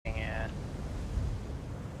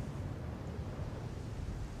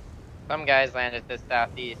Some guys landed to the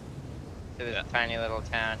southeast, to this tiny little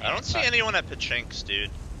town here. I don't see anyone at Pachinks,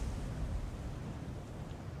 dude.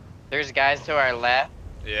 There's guys to our left.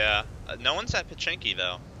 Yeah. No one's at Pachinki,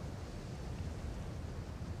 though.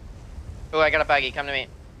 Oh, I got a buggy. Come to me.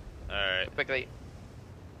 Alright. Quickly.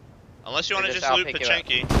 Unless you want to just I'll loot pick you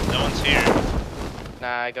Pachinki. No one's here.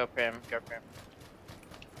 Nah, go Prim. Go Prim.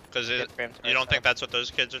 Because you don't think that's what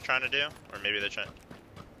those kids are trying to do? Or maybe they're trying...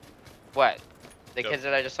 What? The kids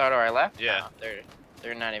that I just saw to our left? Yeah. No,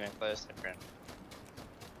 they're not even close to Prim.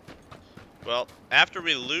 Well, after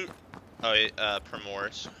we loot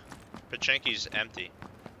Primors, Pachinki's empty.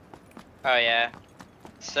 Oh yeah.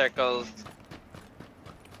 Circles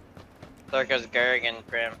Gerg and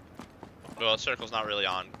Prim. Well, Circle's not really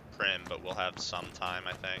on Prim, but we'll have some time,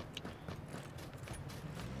 I think.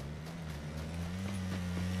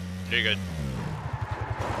 You're good.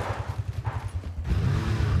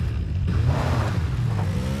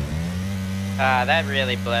 That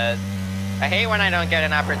really blows. I hate when I don't get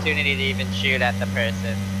an opportunity to even shoot at the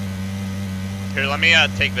person. Here, let me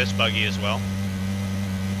take this buggy as well.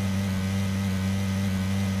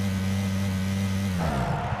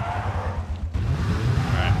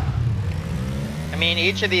 Alright. I mean,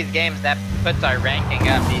 each of these games, that puts our ranking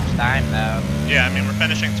up each time, though. Yeah, I mean, we're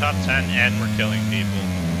finishing top 10 and we're killing people.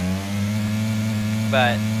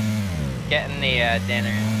 But getting the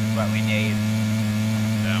dinner is what we need.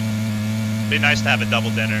 Yeah. Be nice to have a double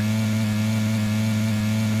dinner.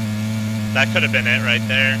 That could have been it right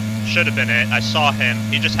there. Should have been it. I saw him.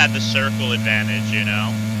 He just had the circle advantage, you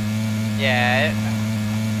know? Yeah,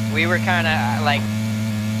 we were kind of, like...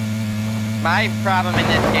 My problem in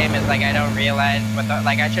this game is, like, I don't realize what the...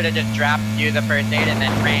 Like, I should have just dropped you the first aid and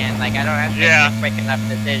then ran. Like, I don't have to make a quick enough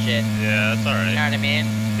decision. Yeah, that's alright. You know what I mean?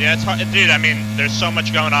 Yeah, it's hard. Dude, I mean, there's so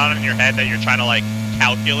much going on in your head that you're trying to, like,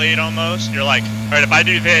 calculate almost. You're like, alright, if I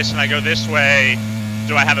do this and I go this way,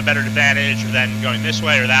 do I have a better advantage than going this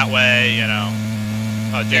way or that way, you know?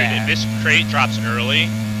 Oh, dude, if this crate drops early...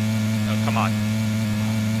 Oh, come on.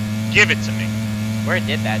 Give it to me. Where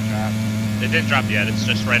did that drop? It didn't drop yet. It's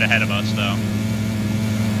just right ahead of us, though.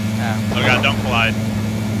 Oh, God, don't collide.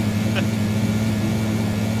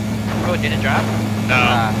 Oh, did it drop?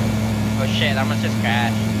 No. Oh, shit, I almost just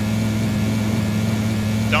crashed.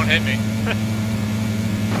 Don't hit me.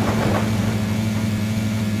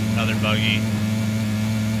 Another buggy.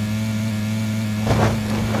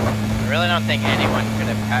 I really don't think anyone could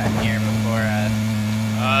have gotten here before us.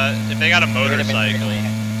 If they got a motorcycle.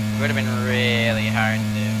 It would have been really hard to.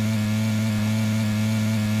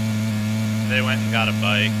 They went and got a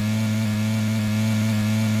bike.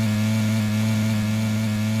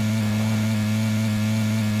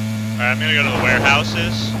 Alright, I'm gonna go to the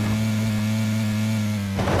warehouses.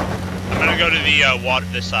 I'm gonna go to the water,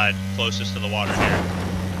 this side, closest to the water here.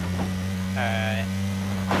 Alright.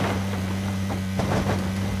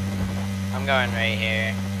 I'm going right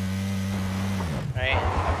here. Right?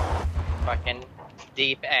 Fucking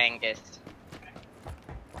deep Angus.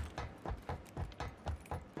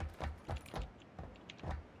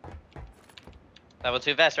 Level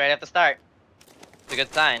 2 vest right at the start. It's a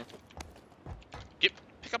good sign.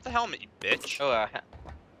 Pick up the helmet, you bitch. Oh,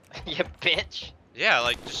 you bitch. Yeah,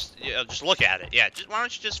 like, just look at it. Yeah, why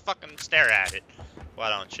don't you just fucking stare at it? Why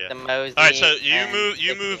don't you? The Mosey. Alright, so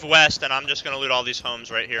you move west, and I'm just gonna loot all these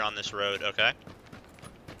homes right here on this road, okay?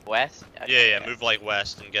 West? Okay, Yeah, move like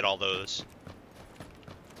west and get all those.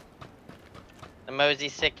 The Mosey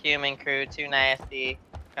sick human crew, too nasty.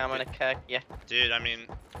 Coming to cuck ya. Dude, I mean,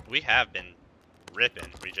 we have been ripping.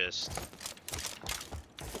 We just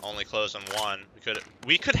only closed on one.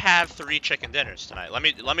 We could have 3 chicken dinners tonight. Let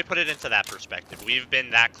me put it into that perspective. We've been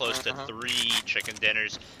that close to 3 chicken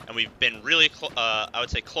dinners, and we've been really I would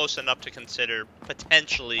say close enough to consider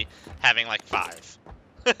potentially having like 5.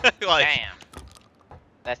 Like, damn.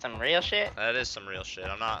 That's some real shit? That is some real shit.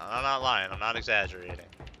 I'm not lying. I'm not exaggerating.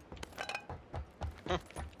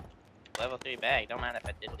 Level 3 bag. Don't mind if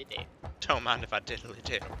I diddly do. Don't mind if I diddly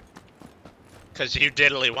do. Cause you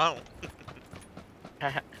diddly won't.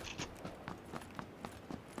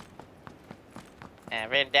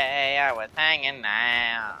 Every day I was hanging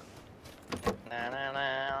out. Na na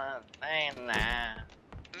na, hanging out.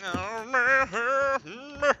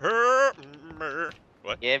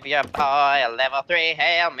 What? Give your boy a level 3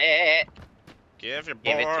 helmet. Give it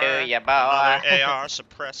to your boy. Another AR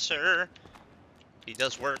suppressor. He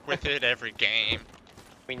does work with it every game.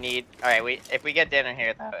 We need. All right. If we get dinner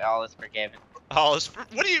here, though, all is forgiven. All is.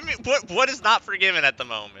 What do you mean? What is not forgiven at the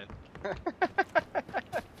moment?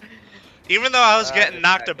 Even though I was getting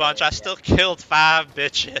knocked a bunch, I still killed 5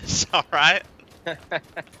 bitches. All right.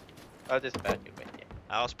 I'll just fuck you with you.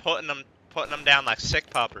 I was putting them down like sick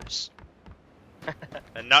puppers.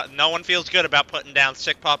 And no one feels good about putting down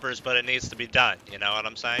sick puppers, but it needs to be done. You know what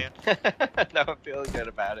I'm saying? No one feels good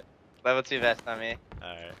about it. Level 2 vest on me.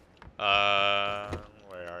 Alright.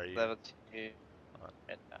 Where are you? Level 2.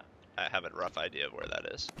 I have a rough idea of where that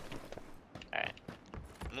is. Alright.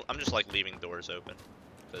 I'm just like leaving doors open.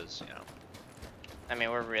 Because, you know. I mean,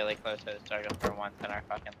 we're really close to the circle for once in our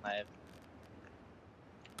fucking life.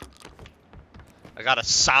 I got a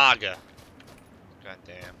Saga. God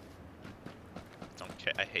damn. Don't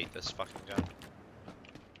care. I hate this fucking gun.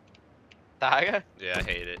 Saga? Yeah, I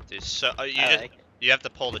hate it. It's so you have to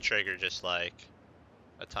pull the trigger just like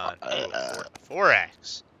a ton. Ooh,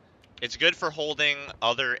 4x. It's good for holding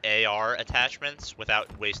other AR attachments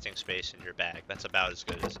without wasting space in your bag. That's about as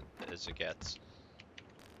good as it gets.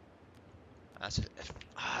 That's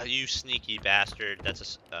you sneaky bastard.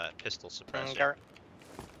 That's a pistol suppressor.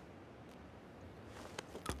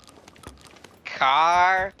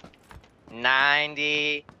 Car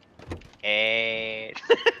 98.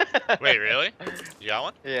 Wait, really? You got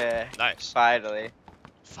one? Yeah. Nice. Finally.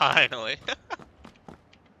 Finally.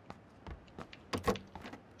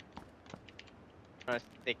 Most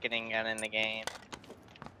thickening gun in the game.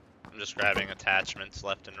 I'm just grabbing attachments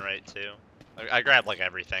left and right too. I grab like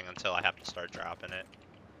everything until I have to start dropping it.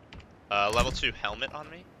 Level 2 helmet on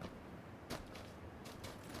me.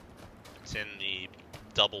 It's in the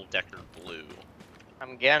double-decker blue.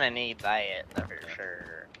 I'm gonna need that for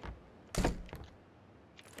sure.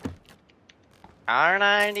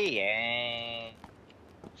 R98.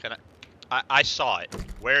 Can I saw it.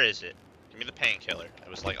 Where is it? Give me the painkiller. It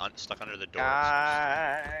was like stuck under the door.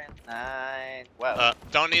 R9. Whoa.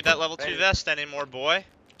 Don't need that level 2 vest anymore, boy.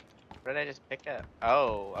 What did I just pick up?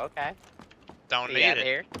 Oh, okay. Don't need it.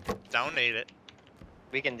 Here? Don't need it.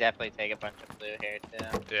 We can definitely take a bunch of blue here too.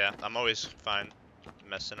 Yeah, I'm always fine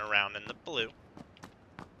messing around in the blue.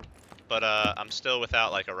 But I'm still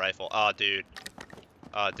without like a rifle. Oh, dude.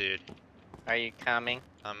 Oh, dude. Are you coming?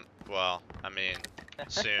 Well, I mean,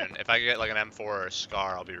 soon. If I get like an M4 or a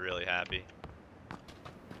SCAR, I'll be really happy.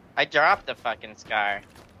 I dropped the fucking SCAR.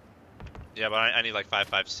 Yeah, but I need like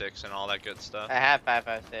 5.56 and all that good stuff. I have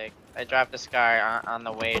 5.56. I dropped the SCAR on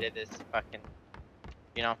the way to this fucking.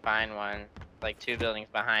 You don't find one. Like 2 buildings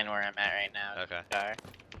behind where I'm at right now. Okay. SCAR.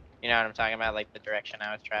 You know what I'm talking about? Like the direction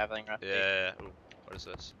I was traveling roughly. Yeah. Ooh, what is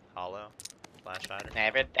this? Hollow? Flash hider?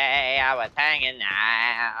 Every day I was hanging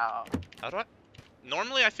out. How do I?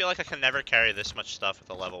 Normally I feel like I can never carry this much stuff with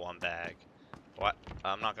a level 1 bag. What?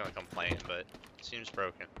 I'm not gonna complain, but it seems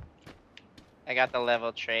broken. I got the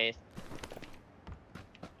level trace.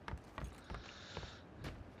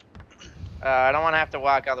 I don't want to have to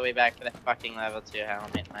walk all the way back for the fucking level 2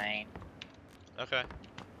 helmet, mate. Okay.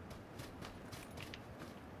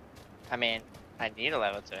 I mean, I need a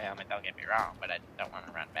level 2 helmet, don't get me wrong, but I don't want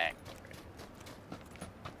to run back.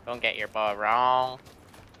 Don't get your boy wrong.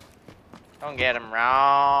 Don't get him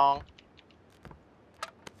wrong.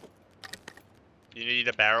 You need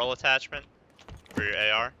a barrel attachment for your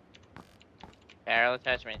AR? Barrel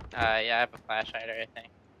attachment? Yeah, I have a flash hider, I think.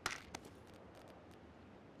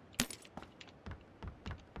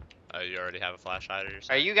 You already have a flash hider yourself?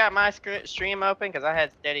 Are you got my stream open? Because I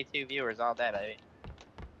had steady 2 viewers all day, baby.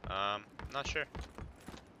 Not sure.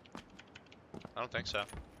 I don't think so.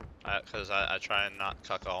 Because I try and not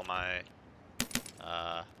cuck all my,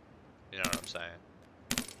 you know what I'm saying.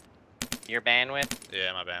 Your bandwidth?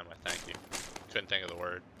 Yeah, my bandwidth, thank you. Couldn't think of the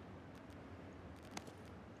word.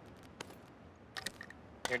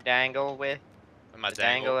 Your dangle with? My the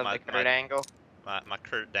dangle of the Kurt Angle? My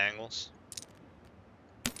Kurt Dangles.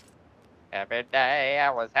 Every day I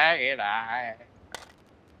was hanging out.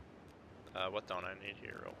 What don't I need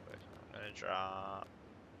here real quick? I'm gonna drop...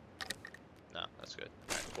 No, that's good.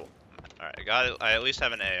 Alright, cool. Alright, I got it. I at least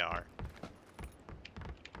have an AR.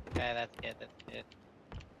 Okay, that's good, that's good.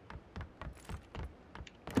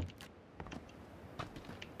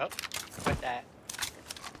 Oh, what's that?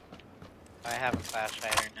 I have a flash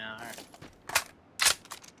hider now. Right.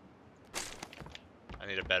 I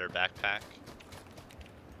need a better backpack.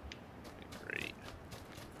 Great.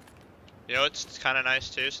 You know, it's kind of nice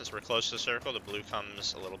too, since we're close to the circle, the blue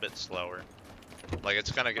comes a little bit slower. Like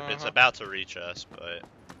it's gonna get, it's about to reach us, but...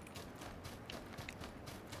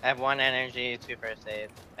 I have 1 energy, 2 first aid.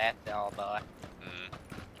 That's all, boy.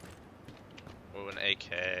 Ooh, an AK.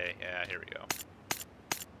 Yeah, here we go.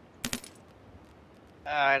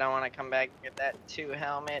 I don't want to come back and get that 2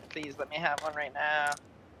 helmet. Please let me have one right now.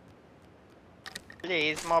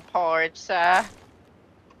 Please, more porridge, sir.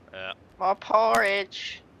 Yeah. More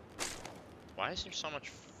porridge. Why is there so much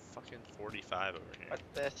fucking 45 over here? What's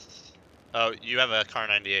this? Oh, you have a car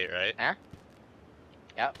 98, right? Huh?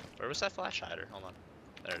 Yep. Where was that flash hider? Hold on.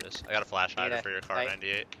 There it is. I got a flash hider for your car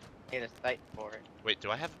 98. Need a sight for it. Wait,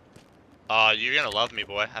 do I have? You're gonna love me,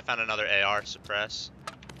 boy. I found another AR suppress.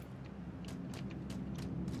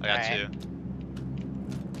 I got two.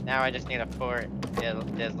 Now I just need a fort.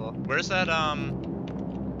 Dizzle. Where's that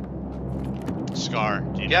Scar?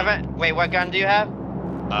 Do you have it? Wait, what gun do you have?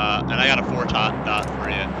 And I got a 4-dot for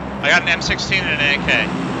you. I got an M16 and an AK.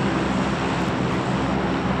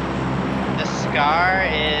 The Scar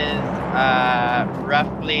is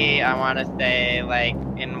roughly, I want to say, like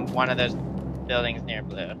in one of those buildings near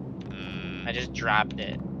Blue. I just dropped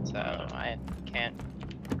it, so I can't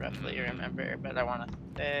roughly remember, but I want to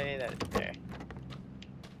say that it's there.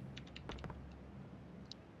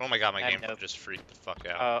 Oh my god, my game just freaked the fuck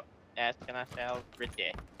out. Oh, that's gonna sound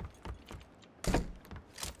ridiculous.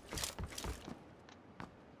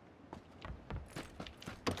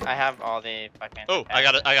 I have all the fucking. Oh, I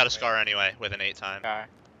got a Scar anyway with an 8 time. Scar.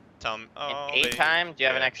 Tell him. Oh, an 8 time? Do you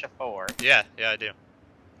have an extra 4? Yeah, I do.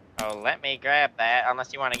 Oh, let me grab that.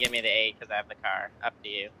 Unless you want to give me the 8 because I have the car. Up to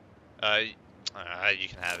you. You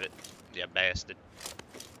can have it. Yeah, bastard.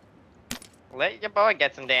 Let your boy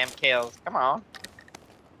get some damn kills. Come on.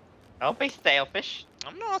 Don't be selfish.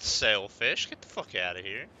 I'm not selfish. Get the fuck out of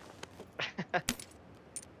here.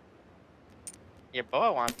 Your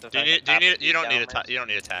boy wants to. You don't need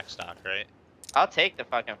a tac stock, right? I'll take the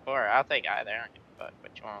fucking 4. I'll take either. I don't give a fuck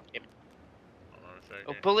what you want. Give me.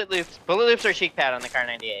 Oh, bullet loops. Bullet loops or cheek pad on the car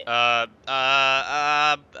 98.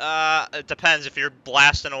 It depends. If you're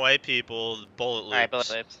blasting away people, bullet loops. Alright, bullet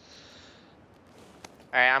loops.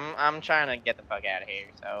 Alright, I'm trying to get the fuck out of here,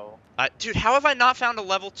 so. Dude, how have I not found a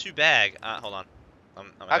level 2 bag? Hold on.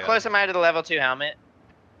 How close am I to the level 2 helmet?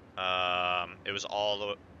 It was all the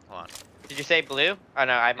way. Hold on. Did you say blue? Oh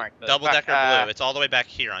no, I marked blue. Double decker blue. It's all the way back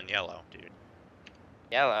here on yellow, dude.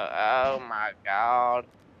 Yellow. Oh my god.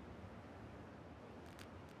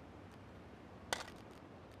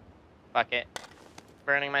 Fuck it.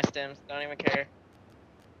 Burning my stims. Don't even care.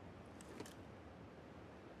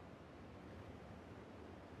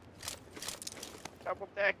 Double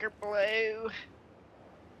decker blue.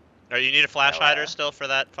 Oh, you need a flash hider still for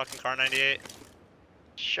that fucking car 98?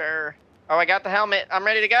 Sure. Oh, I got the helmet. I'm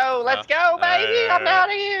ready to go. Let's go, baby. I'm out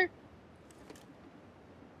of here.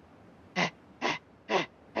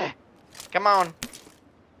 Come on.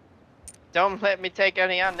 Don't let me take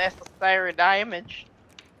any unnecessary damage.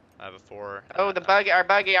 I have a 4. Oh, the buggy. Our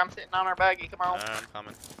buggy. I'm sitting on our buggy. Come on. I'm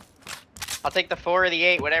coming. I'll take the 4 or the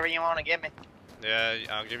 8, whatever you want to give me. Yeah,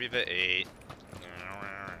 I'll give you the 8.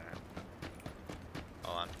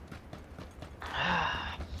 Hold on.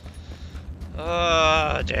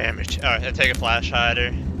 Oh, damn it. Alright, I take a flash hider.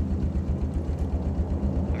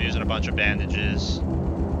 I'm using a bunch of bandages.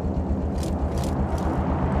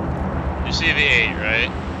 You see the 8,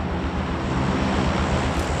 right?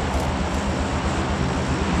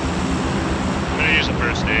 I'm gonna use a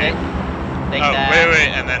first aid. Take that. Wait,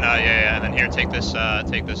 and then, yeah, and then here, take this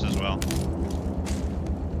as well.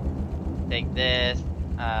 Take this,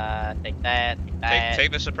 take that,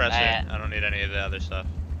 Take the suppressor. I don't need any of the other stuff.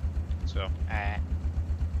 Let's go. Alright.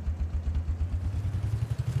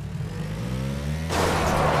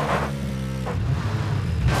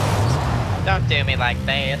 Don't do me like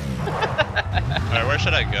that. Alright, where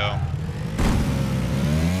should I go?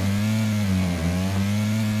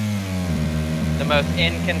 The most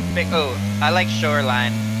inconspicuous. Oh, I like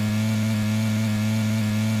shoreline.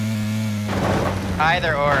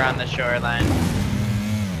 Either or on the shoreline.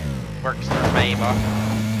 Works for me, boss.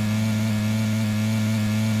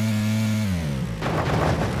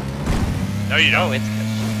 No, you don't.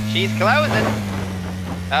 Oh, she's closing.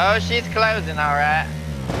 Oh, she's closing, alright.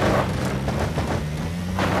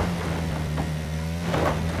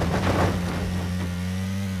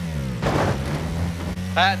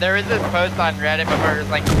 There was this post on Reddit before it was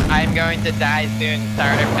like, I'm going to die soon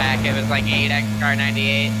starter pack. It was like 8x car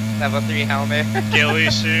 98, level 3 helmet. Ghillie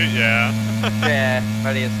suit, yeah. Yeah,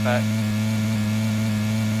 funny as fuck.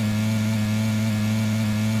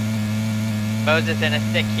 Moses in a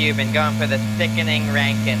sick Cuban going for the sickening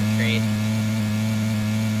Rankin treat.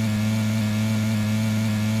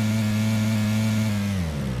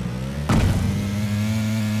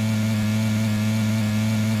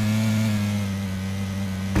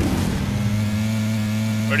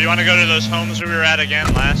 Or do you want to go to those homes we were at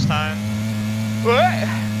again last time? What?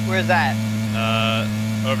 Where's that?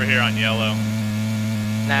 Over here on yellow.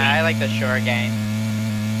 Nah, I like the shore game.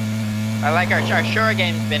 I like our shore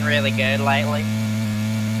game's been really good lately.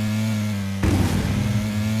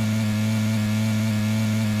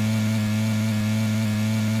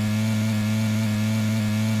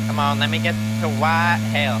 on, let me get to White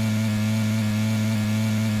Hill.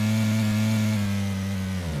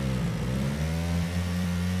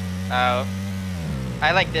 Oh.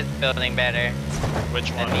 I like this building better Which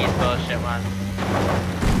than one? these bullshit ones.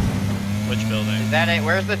 Which building? Is that it?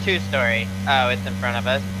 Where's the 2-story? Oh, it's in front of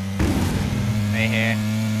us. Right here.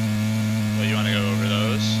 Well, you want to go over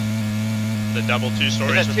those? The double 2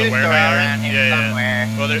 stories There's a with the 2-story warehouse? around here somewhere.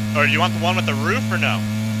 Well, or you want the one with the roof or no?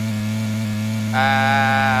 These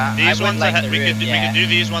I would ones, like the we roof, could yeah. do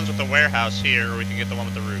these ones with the warehouse here, or we can get the one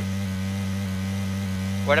with the roof.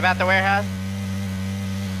 What about the warehouse?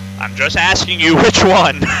 I'm just asking you which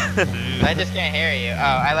one. I just can't hear you.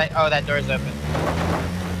 Oh, that door's open.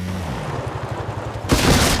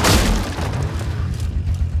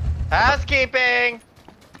 Housekeeping!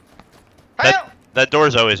 Help! That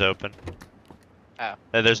door's always open. Oh.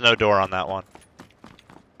 There's no door on that one.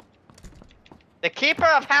 The keeper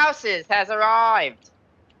of houses has arrived!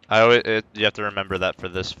 You have to remember that for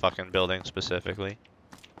this fucking building specifically.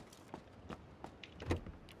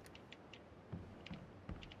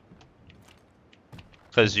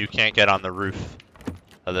 Because you can't get on the roof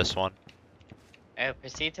of this one. Oh,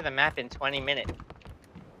 proceed to the map in 20 minutes.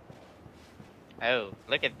 Oh,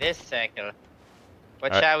 look at this circle.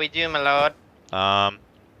 What Alright. shall we do, my lord?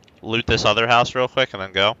 Loot this other house real quick and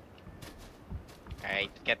then go.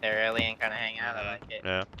 Alright, just get there early and kind of hang out. I like it.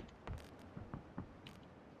 Yeah.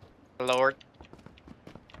 Lord.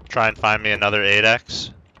 Try and find me another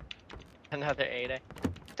 8X. Another 8.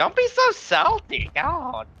 Don't be so salty,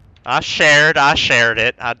 God. I shared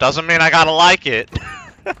it. Doesn't mean I gotta like it.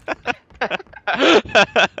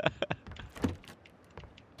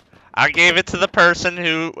 I gave it to the person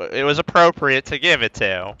who it was appropriate to give it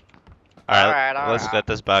to. Alright, let's get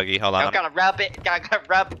this buggy. Hold on. I'm gonna rub it. Gotta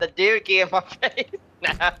rub the dookie in my face.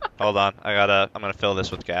 Now. Hold on. I'm gonna fill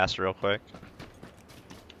this with gas real quick.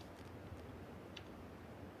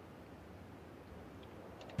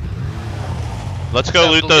 Let's go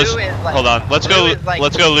So loot blue those. is like- Hold on. Let's blue go. is like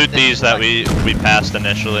Let's go loot the- these that we passed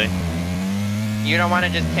initially. You don't want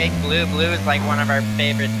to just take blue. Blue is like one of our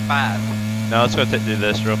favorite spots. No, let's go do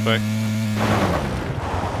this real quick.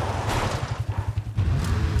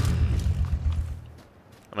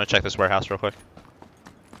 I'm gonna check this warehouse real quick.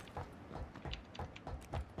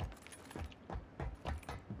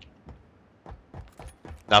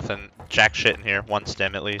 Nothing. Jack shit in here. One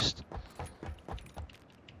stem at least.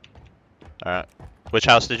 Alright. Which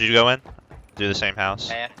house did you go in? Do the same house.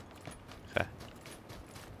 Yeah. Okay.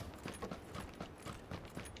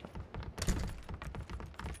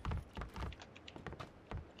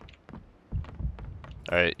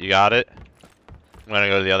 Alright, you got it? I'm gonna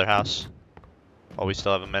go to the other house. Oh, we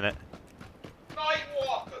still have a minute.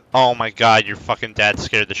 Oh my god, your fucking dad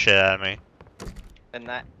scared the shit out of me.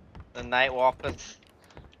 The night walkers.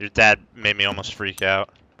 Your dad made me almost freak out.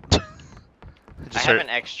 I have an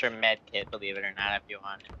extra med kit, believe it or not, if you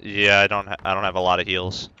want. Yeah, I don't have a lot of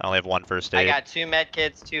heals. I only have one first aid. I got 2 med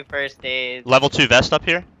kits, 2 first aids. Level 2 vest up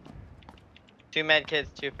here? 2 med kits,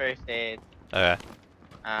 2 first aids. Okay.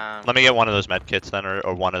 Let me get one of those med kits then,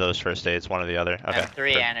 or one of those first aids, one or the other. Okay. And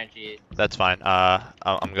 3 energies. That's fine.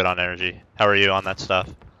 I'm good on energy. How are you on that stuff?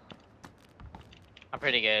 I'm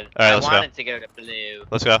pretty good. Alright, let's go. I wanted to go to blue.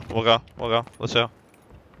 Let's go. We'll go. Let's go.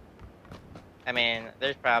 I mean,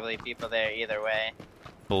 there's probably people there either way.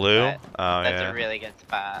 Blue? But Oh, That's yeah. a really good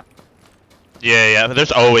spot. Yeah.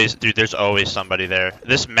 There's always somebody there.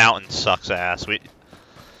 This mountain sucks ass.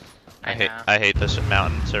 I know. hate this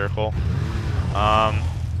mountain circle.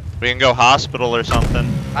 We can go hospital or something.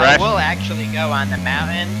 I will actually go on the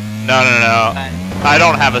mountain. No. But I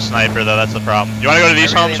don't have a sniper though. That's the problem. You want to go to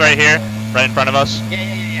these I really homes right here, right in front of us?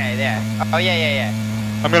 yeah. Oh, yeah.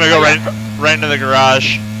 I'm gonna go right into the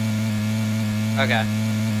garage. Okay.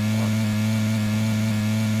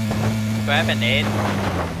 Do I have a nade?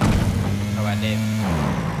 Oh, I do.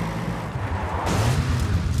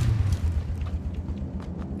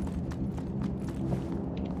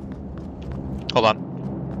 Hold on.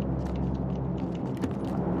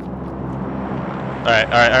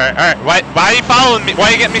 Alright. Why are you following me? Why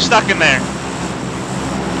are you getting me stuck in there?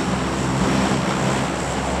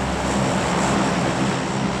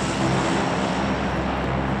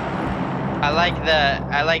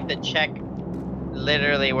 I like the check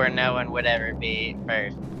literally where no one would ever be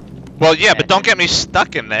first. Well, yeah, but don't get me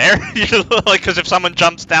stuck in there. Like, because if someone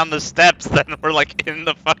jumps down the steps, then we're like in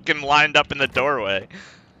the fucking lined up in the doorway.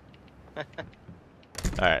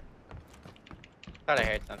 Alright. Thought I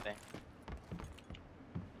heard something.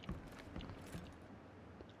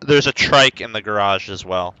 There's a trike in the garage as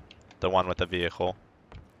well. The one with the vehicle.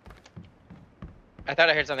 I thought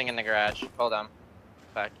I heard something in the garage. Hold on.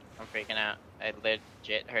 Fuck. I'm freaking out. I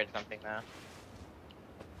legit heard something now.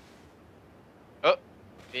 Oh,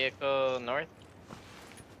 vehicle north.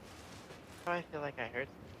 Oh, I feel like I heard.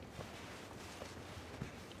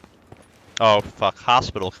 Oh fuck!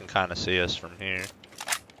 Hospital can kind of see us from here.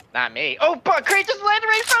 Not me. Oh, but crate just landed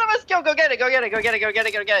right in front of us. Go get it. Go get it. Go get it. Go get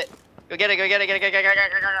it. Go get it. Go get it. Go get it. Get it. Get it. Get it.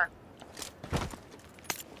 Get it.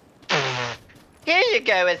 Here you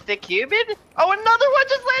go, it's the Cuban. Oh, another one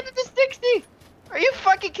just landed to 60. Are you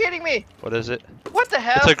fucking kidding me? What is it? What the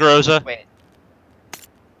hell? It's a Groza. Wait.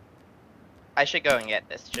 I should go and get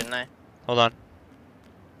this, shouldn't I? Hold on.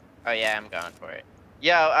 Oh yeah, I'm going for it.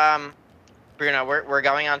 Yo, Bruno, we're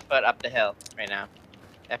going on foot up the hill right now.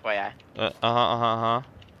 FYI. Hold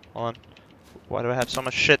on. Why do I have so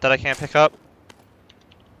much shit that I can't pick up?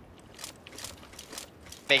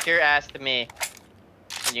 Make your ass to me.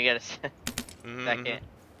 And you get a second.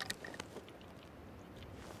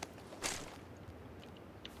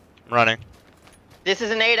 I'm running. This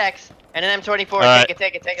is an 8X and an M24. Right.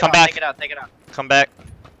 Take it Come off. back. Take it out. Take it out. Come back.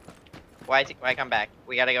 Why come back?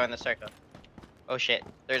 We gotta go in the circle. Oh shit,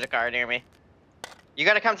 there's a car near me. You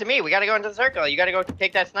gotta come to me. We gotta go into the circle. You gotta go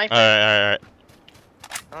take that sniper. Alright.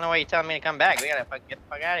 I don't know why you're telling me to come back. We gotta get the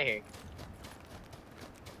fuck out of here.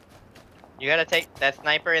 You gotta take that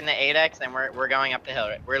sniper in the 8X and we're going up the hill.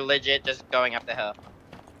 We're legit just going up the hill.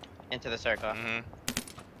 Into the circle. Come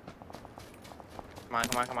on.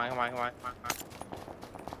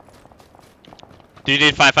 Do you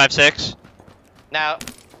need 5.56? No.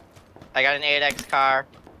 I got an 8X car.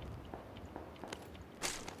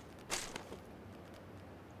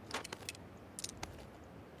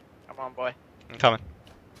 Come on, boy. I'm coming.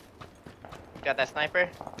 Got that sniper?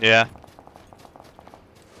 Yeah.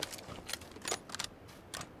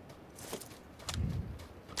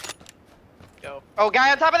 Go. Oh,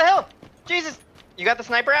 guy on top of the hill! Jesus! You got the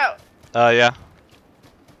sniper out? Yeah.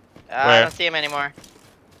 I don't see him anymore.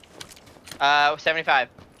 75.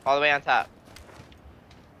 All the way on top.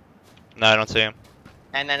 No, I don't see him.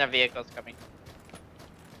 And then a vehicle's coming.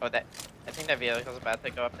 Oh, I think that vehicle's about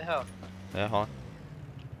to go up the hill. Yeah, hold on.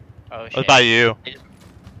 Oh, shit. What about you?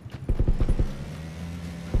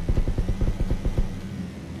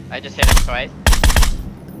 I just hit him twice.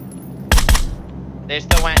 They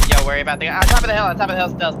still went. Yo, worry about the guy. On top of the hill,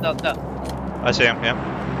 still. I see him, yeah.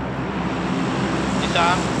 You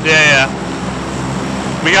saw him? Yeah.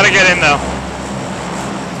 We gotta get in though.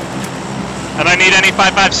 And I need any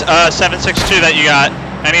 7.62 that you got.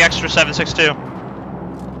 Any extra 7.62?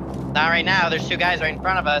 Not right now. There's two guys right in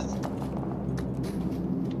front of us.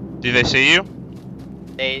 Do they see you?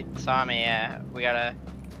 They saw me, yeah. We gotta...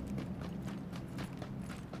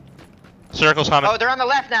 Circle's coming. Oh, they're on the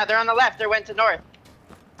left now. They went to north.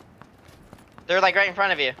 They're like right in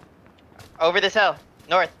front of you. Over this hill.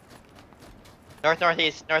 North.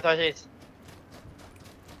 Northeast.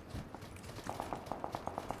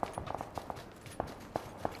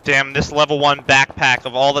 Damn, this level 1 backpack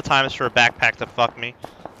of all the times for a backpack to fuck me.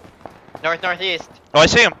 Northeast. Oh, I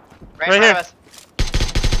see him. Right in front of us.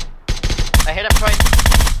 I hit him twice.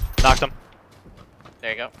 Knocked him. There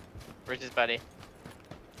you go. Where's his buddy?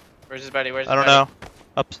 I don't know.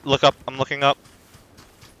 Look up. I'm looking up.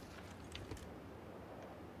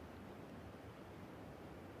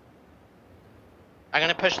 I'm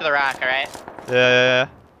gonna push to the rock, alright? Yeah.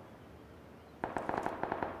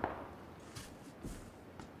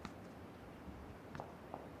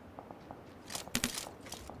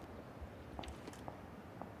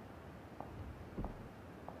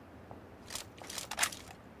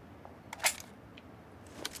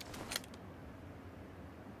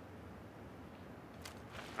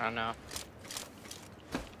 I don't know.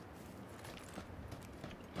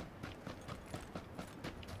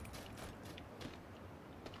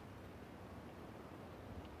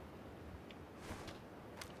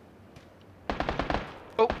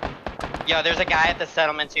 Oh! Yo, there's a guy at the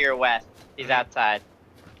settlement to your west. He's outside.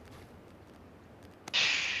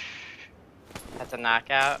 That's a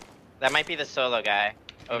knockout. That might be the solo guy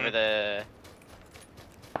over the...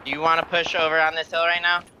 Do you want to push over on this hill right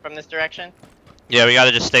now from this direction? Yeah, we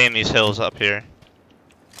gotta just stay in these hills up here.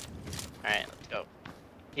 Alright, let's go.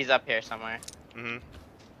 He's up here somewhere.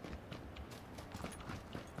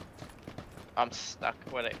 I'm stuck.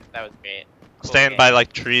 That was great. Cool Staying game. by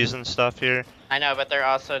like trees and stuff here. I know, but they're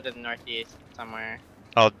also to the northeast somewhere.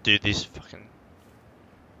 Oh, dude, these fucking...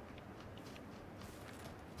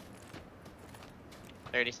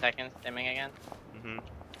 30 seconds, dimming again. I'm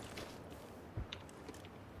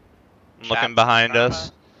looking behind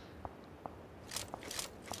us.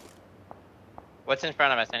 What's in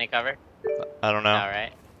front of us? Any cover? I don't know. All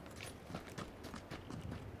right.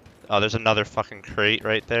 Oh, there's another fucking crate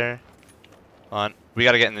right there. On. We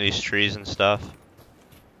gotta get into these trees and stuff.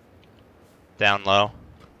 Down low.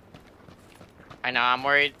 I know, I'm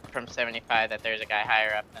worried from 75 that there's a guy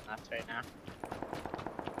higher up than us right now.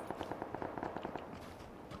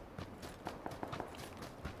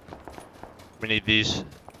 We need these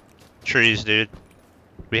trees, dude.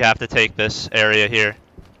 We have to take this area here.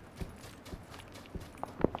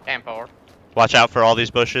 Stand forward. Watch out for all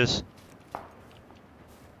these bushes.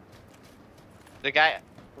 The guy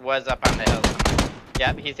was up on the hill.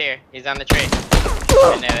 Yep, he's here. He's on the tree.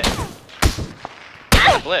 I knew it.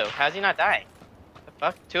 From the blue. How's he not dying? The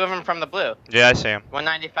fuck? Two of them from the blue. Yeah, I see him.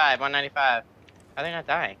 195, 195. How are they not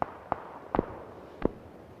dying?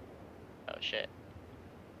 Oh shit.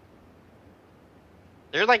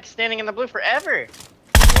 They're like standing in the blue forever.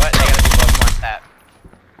 What? They gotta be both one tap.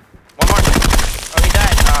 One more. Oh, he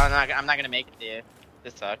died. Oh, I'm not gonna make it to you.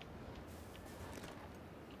 This sucks.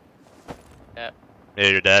 Yep. Yeah,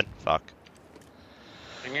 you're dead. Fuck.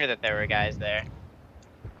 I knew that there were guys there.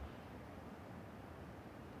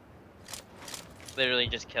 Literally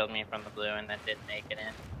just killed me from the blue and then didn't make it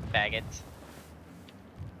in. Faggots.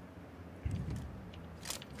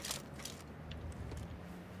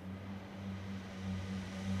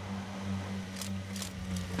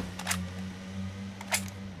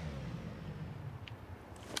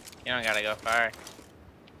 You don't gotta go far.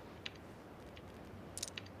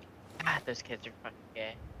 Ah, those kids are fucking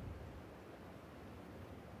gay.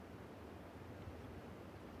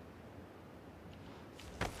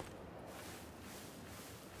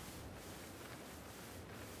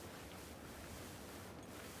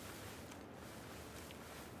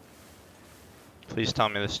 Please tell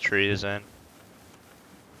me this tree is in.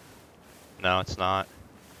 No, it's not.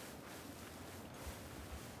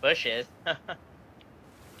 Bushes.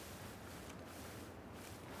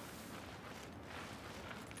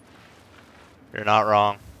 You're not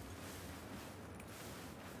wrong.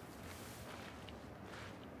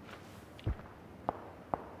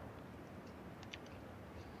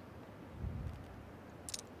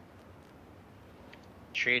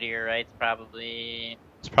 Tree to your right's probably.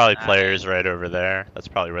 It's probably players right over there. That's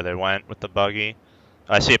probably where they went with the buggy.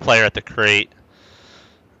 I see a player at the crate.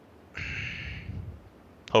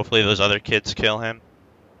 Hopefully those other kids kill him.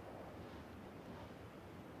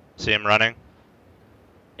 See him running?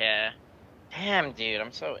 Yeah. Damn, dude,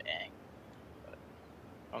 I'm so angry.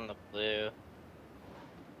 On the blue.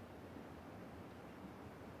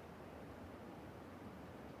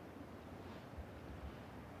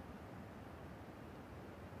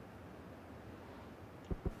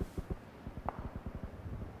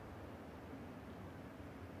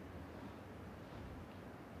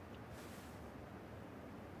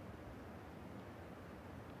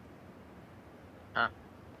 Huh.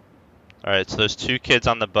 Alright, so there's two kids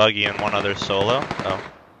on the buggy and one other solo.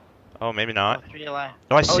 Oh. Oh, maybe not. Oh, 3 alive.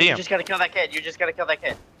 Oh, I see you him. just gotta kill that kid. You just gotta kill that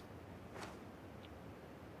kid.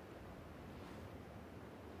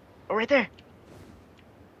 Oh, right there.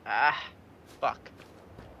 Ah, fuck.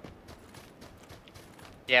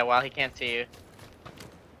 Yeah, well, he can't see you.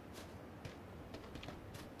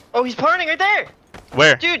 Oh, he's parting right there!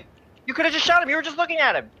 Where? Dude, you could have just shot him. You were just looking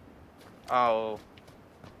at him. Oh.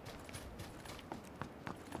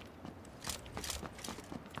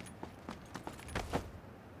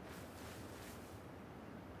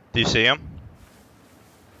 Do you see him?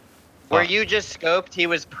 Where Oh. you just scoped, he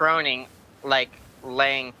was proning, like,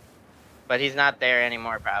 laying, but he's not there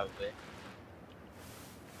anymore, probably.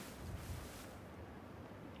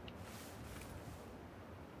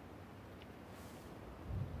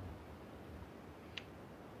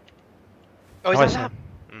 Oh, he's I on see top. him.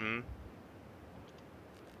 Mm-hmm.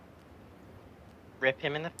 Rip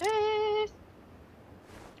him in the face.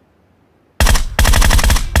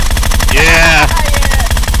 Yeah! Ah,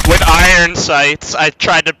 yeah. With iron sights, I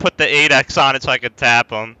tried to put the 8x on it so I could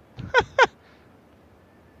tap him.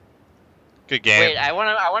 Good game. Wait, I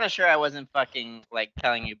wanna sure I wasn't fucking like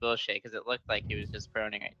telling you bullshit because it looked like he was just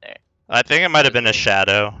proning right there. I think it might have been a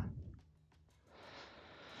shadow.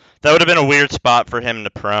 That would have been a weird spot for him to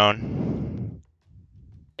prone.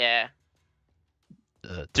 Yeah.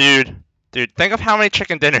 Dude, think of how many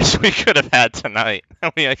chicken dinners we could have had tonight.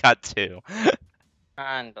 We got 2.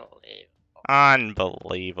 Unbelievable.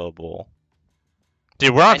 Unbelievable.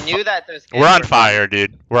 Dude, we're on I knew that those kids We're on were fire,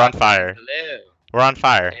 dude. We're on fire. blue. We're on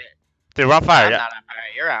fire. Dude, we're on fire. I'm Yeah. not on fire.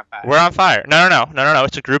 You're on fire. We're on fire. No.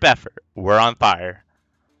 It's a group effort. We're on fire.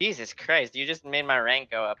 Jesus Christ, you just made my rank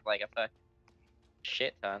go up like a fuck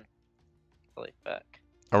shit ton. Holy fuck.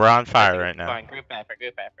 We're on fire right now. Fine, group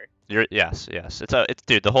effort. Yes. It's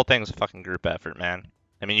dude, the whole thing's a fucking group effort, man.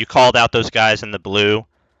 I mean, you called out those guys in the blue.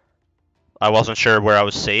 I wasn't sure where I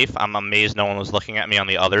was safe. I'm amazed no one was looking at me on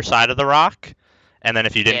the other side of the rock. And then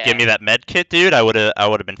if you didn't give me that med kit, dude, I would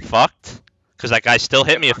have been fucked. Cause that guy still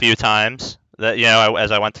hit me a few times. That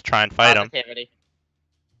as I went to try and fight him.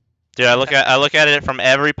 Dude, I look at it from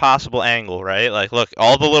every possible angle, right? Like, look,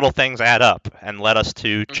 all the little things add up and led us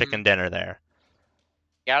to chicken dinner there.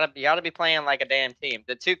 You gotta be playing like a damn team.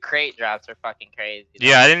 The 2 crate drops are fucking crazy.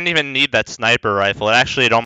 Yeah, I didn't even need that sniper rifle. It actually